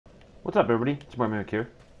What's up, everybody? It's my Mimic here.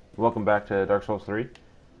 Welcome back to Dark Souls 3.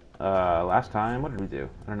 Last time, what did we do?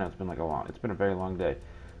 I don't know, it's been a very long day.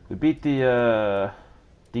 We beat the,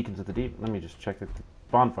 Deacons of the Deep. Let me just check the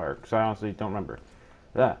bonfire, because I honestly don't remember.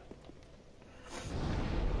 That.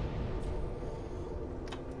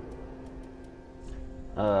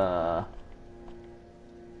 Oh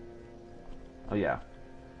yeah.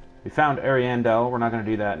 We found Ariandel. We're not going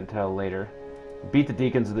to do that until later. Beat the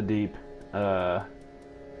Deacons of the Deep.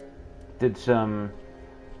 Did some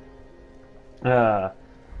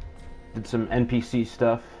NPC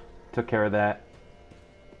stuff. Took care of that.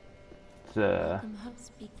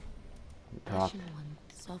 Talk.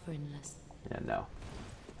 Yeah, no.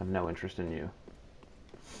 I have no interest in you.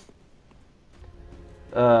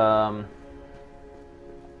 Dang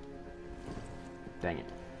it.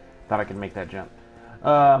 Thought I could make that jump.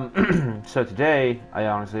 So today, I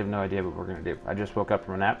honestly have no idea what we're going to do. I just woke up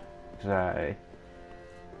from a nap, because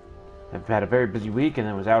I've had a very busy week, and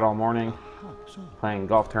then was out all morning, playing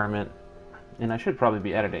golf tournament, and I should probably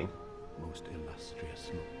be editing. Most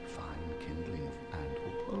illustrious, fine kindling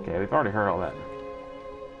and... Okay, we've already heard all that.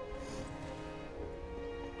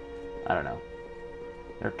 I don't know.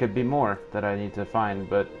 There could be more that I need to find,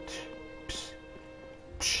 but...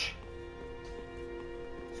 Let's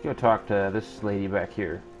go talk to this lady back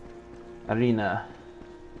here. Arena.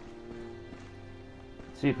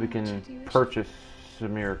 See if we can purchase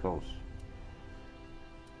some miracles.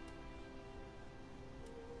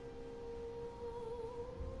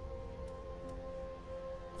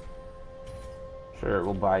 Sure,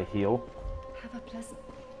 we'll buy heal. Have a pleasant...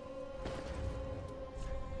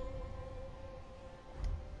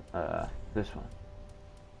 This one.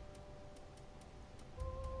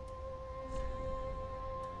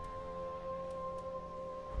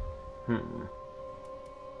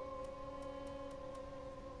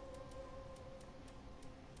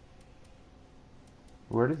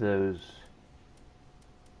 Where do those...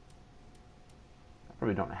 I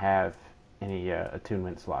probably don't have any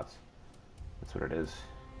attunement slots. That's what it is.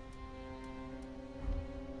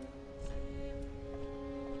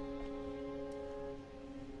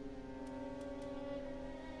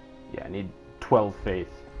 Yeah, I need 12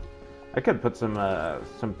 faith. I could put some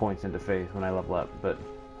points into faith when I level up, but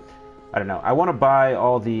I don't know. I want to buy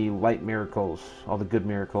all the light miracles, all the good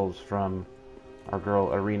miracles from our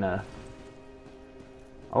girl Arena.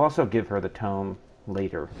 I'll also give her the tome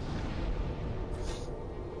later.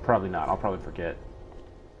 Probably not. I'll probably forget.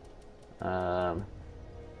 So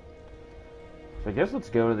I guess let's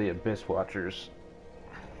go to the Abyss Watchers.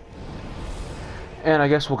 And I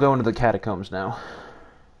guess we'll go into the catacombs now.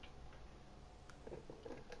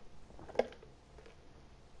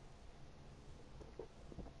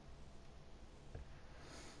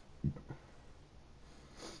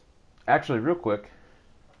 Actually, real quick,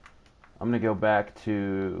 I'm going to go back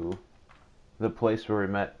to the place where we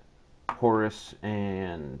met Horus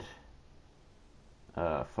and...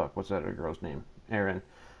 fuck, what's that other girl's name? Erin.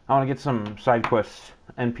 I want to get some side quests,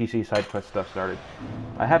 NPC side quest stuff started.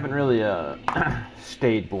 I haven't really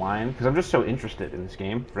stayed blind, because I'm just so interested in this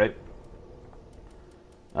game, right?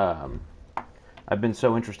 I've been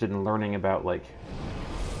so interested in learning about, like,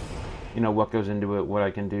 you know, what goes into it, what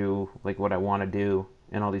I can do, like, what I want to do,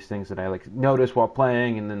 and all these things that I, like, notice while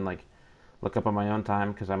playing, and then, like, look up on my own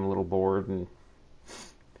time, because I'm a little bored, and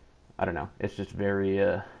I don't know. It's just very,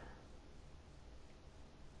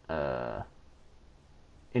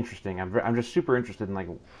 interesting. I'm just super interested in, like,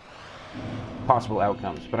 possible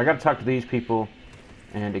outcomes. But I gotta talk to these people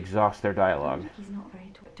and exhaust their dialogue. He's not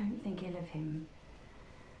very... Don't think ill of him.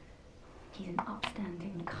 He's an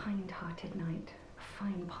upstanding, kind-hearted knight. A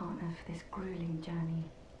fine partner for this grueling journey.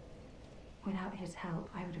 Without his help,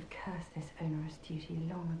 I would have cursed this onerous duty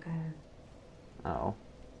long ago. Oh.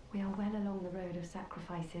 We are well along the road of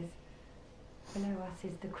sacrifices. Below us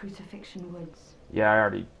is the Crucifixion Woods. Yeah, I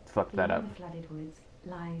already fucked that up. Beyond the flooded woods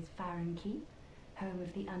lies Farron Keep, home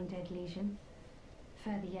of the Undead Legion.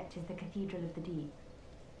 Further yet is the Cathedral of the Deep.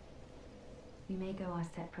 We may go our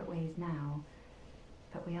separate ways now,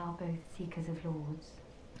 but we are both seekers of lords.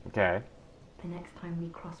 Okay. The next time we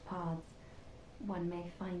cross paths, one may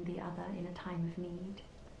find the other in a time of need.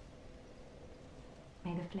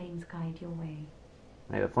 May the flames guide your way.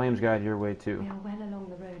 May the flames guide your way too. We are well along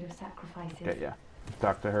the road of sacrifices. Okay, yeah.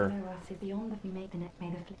 Talk to her. Below us is beyond the... We make the net. May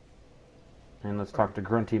the And let's talk to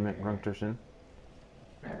Grunty McGrunterson.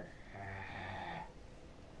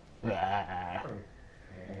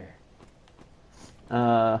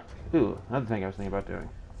 Ooh, another thing I was thinking about doing.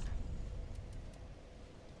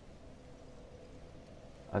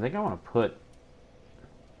 I think I want to put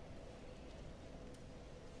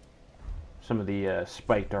some of the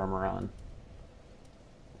spiked armor on,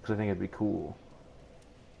 because I think it'd be cool.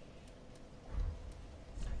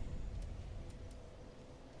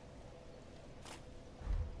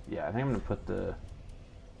 Yeah, I think I'm gonna put the...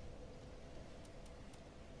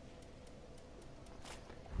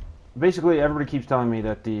 Basically, everybody keeps telling me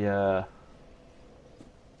that the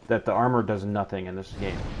armor does nothing in this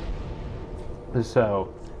game.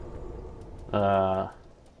 So,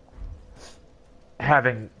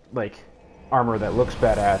 having like armor that looks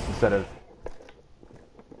badass instead of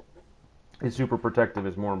is super protective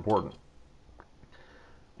is more important,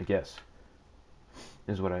 I guess.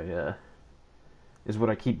 Is what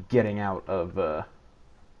I keep getting out of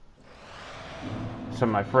some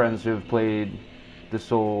of my friends who have played the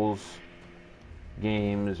Souls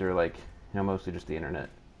games, or like, you know, mostly just the internet.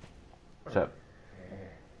 So,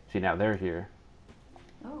 see, now they're here.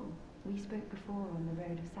 Oh, we spoke before on the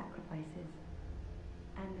Road of Sacrifices.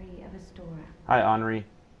 Henri of Astora. Hi, Henri.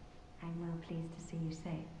 I'm well pleased to see you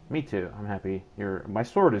safe. Me too. I'm happy. My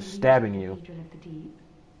sword is stabbing you. Cathedral of the Deep,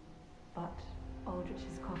 but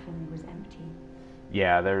Aldrich's coffin was empty.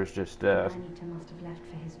 Yeah, there's just The Anita must have left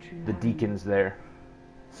for his true the home. deacons there.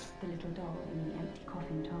 The little doll in the empty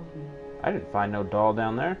coffin told me. I didn't find no doll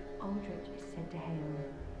down there. Aldrich is said to hail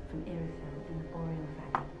from Irithyll in the Boreal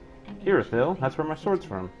Valley. Irithyll? That's where my sword's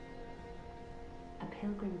from. A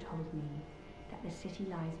pilgrim told me that the city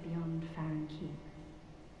lies beyond Farron Keep,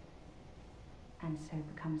 and so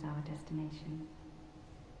becomes our destination.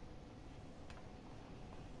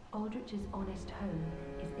 Aldrich's honest home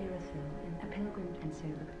is Irithyll, and a pilgrim, and so...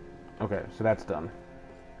 Okay, so that's done.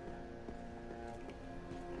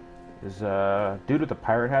 Is dude with the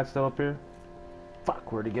pirate hat still up here?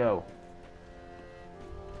 Fuck, where'd he go?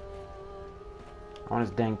 I want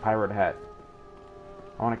his dang pirate hat.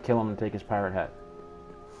 I want to kill him and take his pirate hat.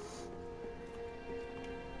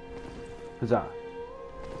 Huzzah.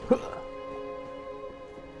 Huh.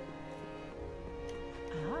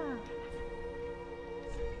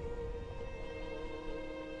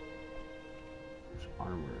 There's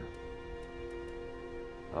armor.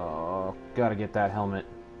 Oh, gotta get that helmet.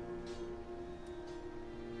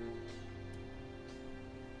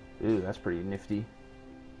 Ooh, that's pretty nifty.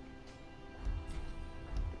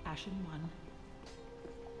 Ashen one.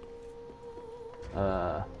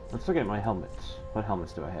 Let's look at my helmets. What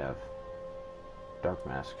helmets do I have? Dark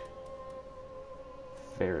Mask.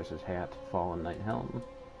 Ferris's hat. Fallen Knight Helm.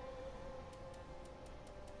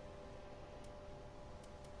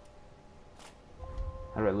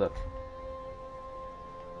 How do I look?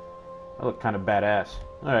 I look kind of badass.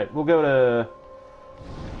 Alright, we'll go to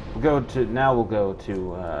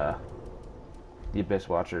the Abyss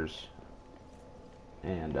Watchers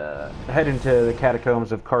and head into the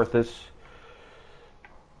Catacombs of Carthus.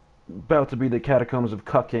 About to be the Catacombs of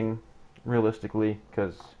Cucking, realistically,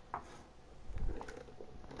 because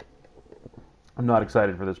I'm not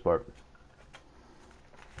excited for this part.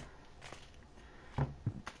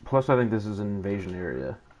 Plus, I think this is an invasion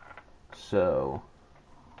area, so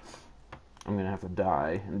I'm gonna have to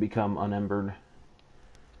die and become unembered.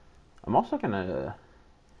 I'm also gonna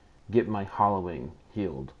get my hollowing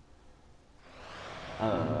healed.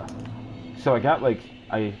 So I got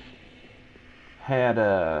I had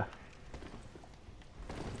a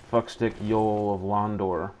fuckstick Yolo of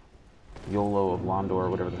Londor,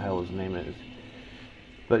 whatever the hell his name is.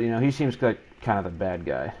 But you know, he seems like kind of the bad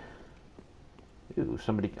guy. Ooh,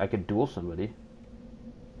 I could duel somebody.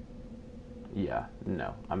 Yeah,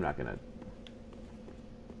 no, I'm not gonna.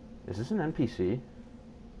 Is this an NPC?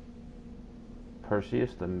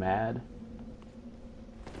 Perseus the Mad?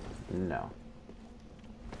 No.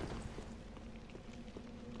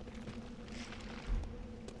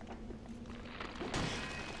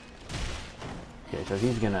 Okay, so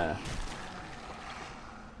he's gonna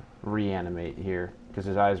reanimate here because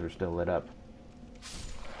his eyes were still lit up.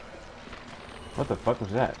 What the fuck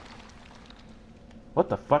was that? What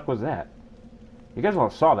the fuck was that? You guys all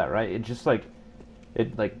saw that, right? It just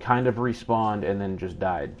it kind of respawned and then just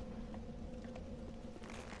died.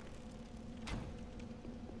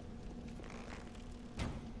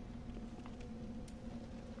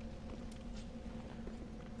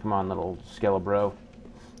 Come on, little Skelebro.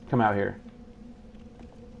 Come out here.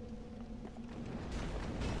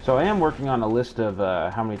 So I am working on a list of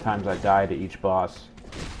how many times I die to each boss.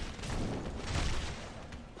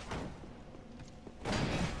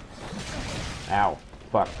 Ow.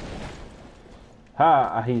 Fuck.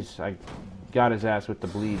 Ha! I got his ass with the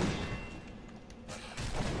bleed.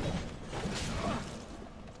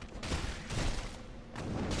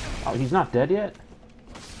 Oh, he's not dead yet?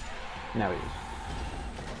 No, he is.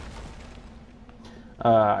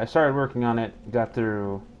 I started working on it, got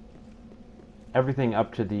through everything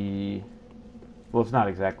up to the... Well, it's not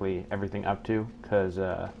exactly everything up to, because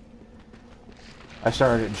I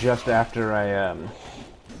started it just after I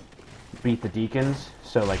beat the deacons,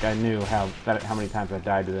 so like I knew how many times I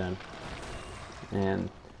died to them. And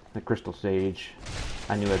the Crystal Sage,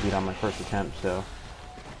 I knew I beat on my first attempt, so...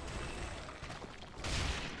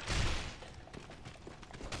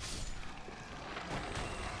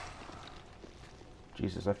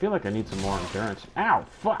 Jesus, I feel like I need some more endurance. Ow,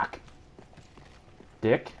 fuck!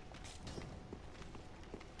 Dick.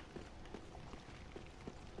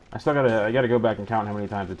 I gotta go back and count how many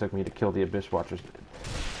times it took me to kill the Abyss Watchers.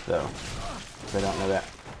 So, I don't know that.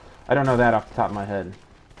 I don't know that off the top of my head.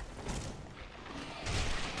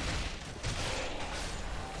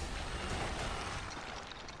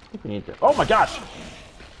 I think we need to... Oh my gosh!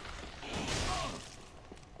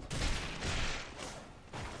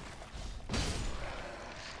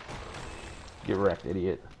 Get wrecked,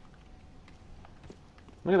 idiot.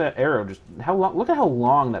 Look at that arrow, just... How long... Look at how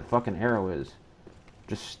long that fucking arrow is.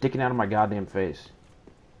 Just sticking out of my goddamn face.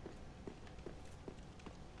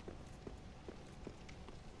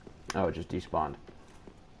 Oh, it just despawned.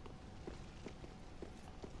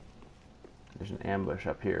 There's an ambush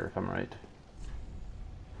up here, if I'm right.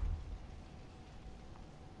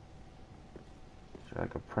 Is there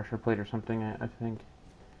like a pressure plate or something, I think?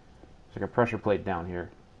 There's like a pressure plate down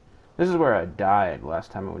here. This is where I died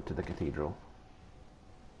last time I went to the cathedral.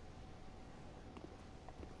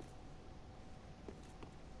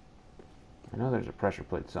 I know there's a pressure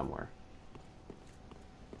plate somewhere.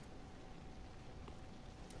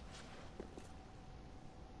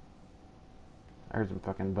 I heard some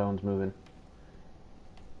fucking bones moving.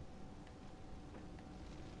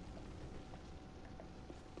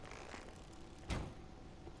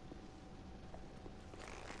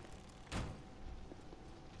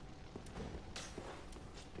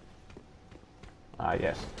 Ah,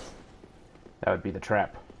 yes. That would be the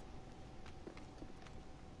trap.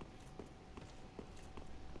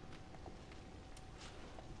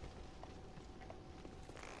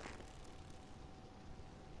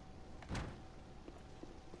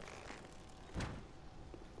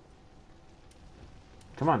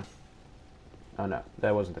 Come on. Oh no,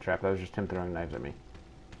 that wasn't the trap. That was just him throwing knives at me.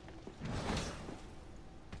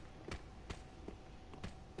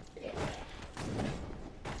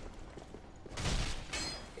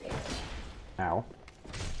 Ow.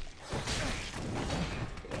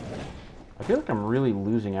 I feel like I'm really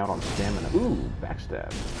losing out on stamina. Ooh,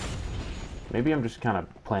 backstab. Maybe I'm just kind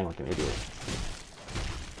of playing like an idiot.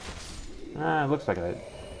 Ah, it looks like I...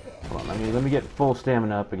 Hold on, let me get full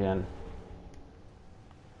stamina up again.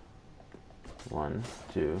 1,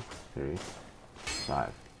 2, 3,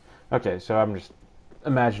 5. Okay, so I'm just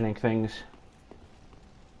imagining things.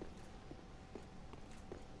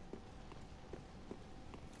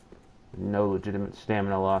 No legitimate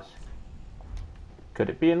stamina loss. Could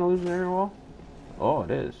it be an illusionary wall? Oh,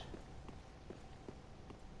 it is.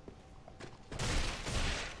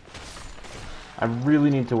 I really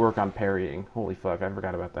need to work on parrying. Holy fuck, I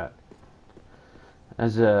forgot about that.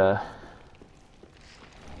 As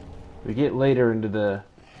we get later into the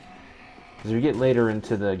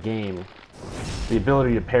game, the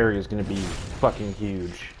ability to parry is going to be fucking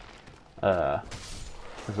huge.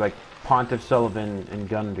 It's like Pontiff Sullivan and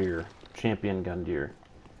Gundyr, Champion Gundyr.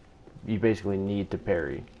 You basically need to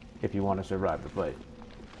parry if you want to survive the fight.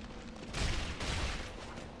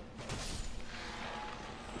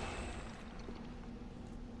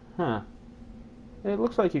 Huh. It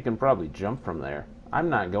looks like you can probably jump from there. I'm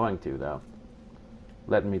not going to, though.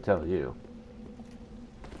 Let me tell you.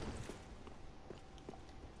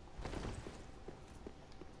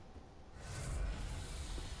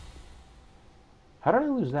 How did I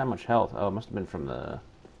lose that much health? Oh, it must have been from the...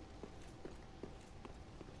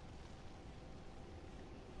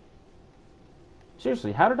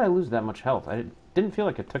 Seriously, how did I lose that much health? I didn't feel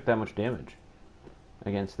like it took that much damage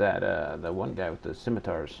against that one guy with the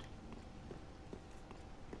scimitars.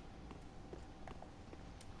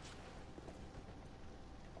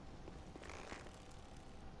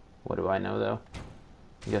 What do I know, though?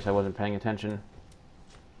 I guess I wasn't paying attention.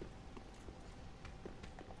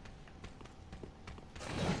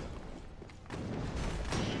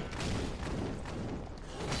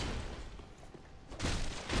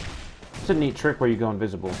 It's a neat trick where you go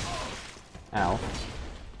invisible. Ow.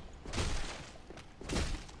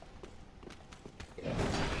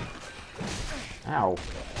 Ow.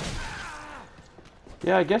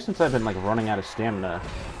 Yeah, I guess since I've been, like, running out of stamina,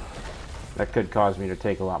 that could cause me to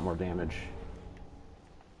take a lot more damage.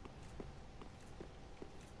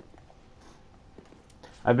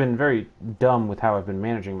 I've been very dumb with how I've been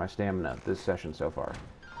managing my stamina this session so far.